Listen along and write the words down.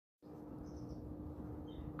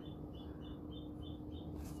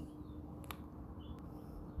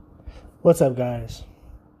What's up, guys?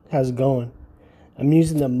 How's it going? I'm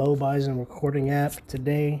using the Mobizen recording app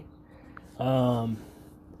today. Um,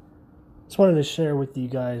 just wanted to share with you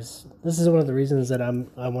guys. This is one of the reasons that I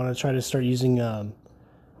want to try to start using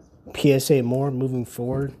PSA more moving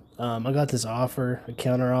forward. I got this offer, a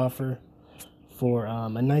counter offer, for a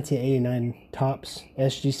 1989 Topps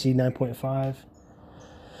SGC 9.5.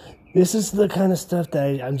 This is the kind of stuff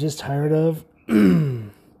that I'm just tired of.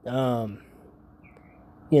 You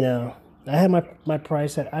know, I had my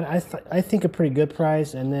price at I think a pretty good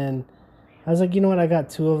price, and then I was like, you know what, I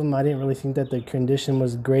got two of them. I didn't really think that the condition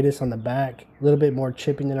was greatest on the back, a little bit more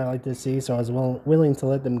chipping than I like to see, so I was willing to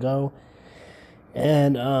let them go.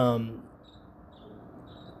 And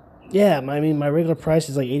yeah, I mean, my regular price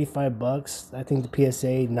is like $85. I think the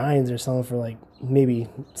PSA nines are selling for like maybe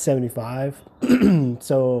 75.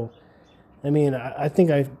 So I mean, I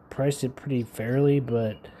think I priced it pretty fairly,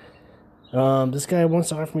 but this guy wants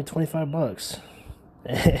to offer me $25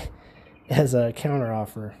 as a counter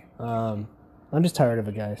offer. I'm just tired of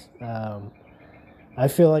it, guys. I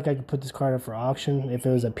feel like I could put this card up for auction if it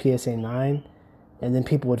was a PSA 9, and then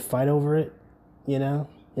people would fight over it, you know?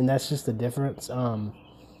 And that's just the difference.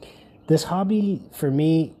 This hobby, for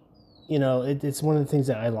me, you know, it's one of the things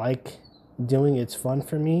that I like doing. It's fun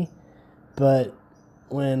for me. But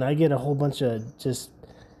when I get a whole bunch of just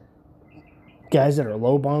guys that are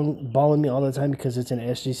balling me all the time because it's an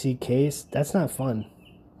SGC case, that's not fun.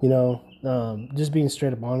 You know, just being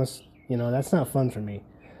straight up honest, you know, that's not fun for me.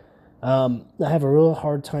 I have a real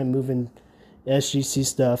hard time moving SGC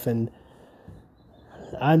stuff, and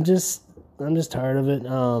I'm just tired of it.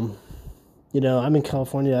 You know, I'm in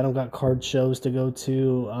California. I don't got card shows to go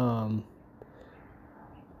to.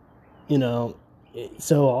 You know,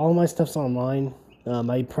 so all my stuff's online.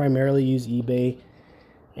 I primarily use eBay,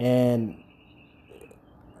 and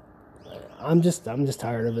I'm just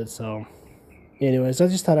tired of it. So, anyways, I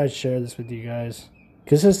just thought I'd share this with you guys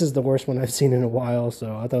because this is the worst one I've seen in a while.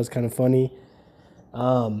 So I thought it was kind of funny.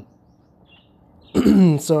 So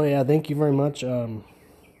yeah, thank you very much.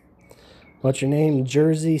 What's your name?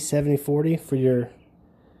 Jersey 7040 for your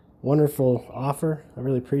wonderful offer. I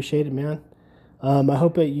really appreciate it, man. I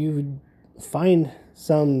hope that you find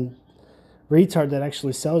some retard that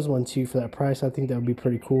actually sells one to you for that price. I think that would be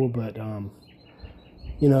pretty cool, but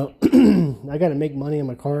you know, I got to make money on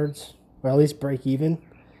my cards, or at least break even,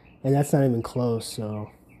 and that's not even close.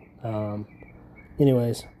 So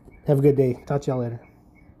anyways, have a good day. Talk to y'all later.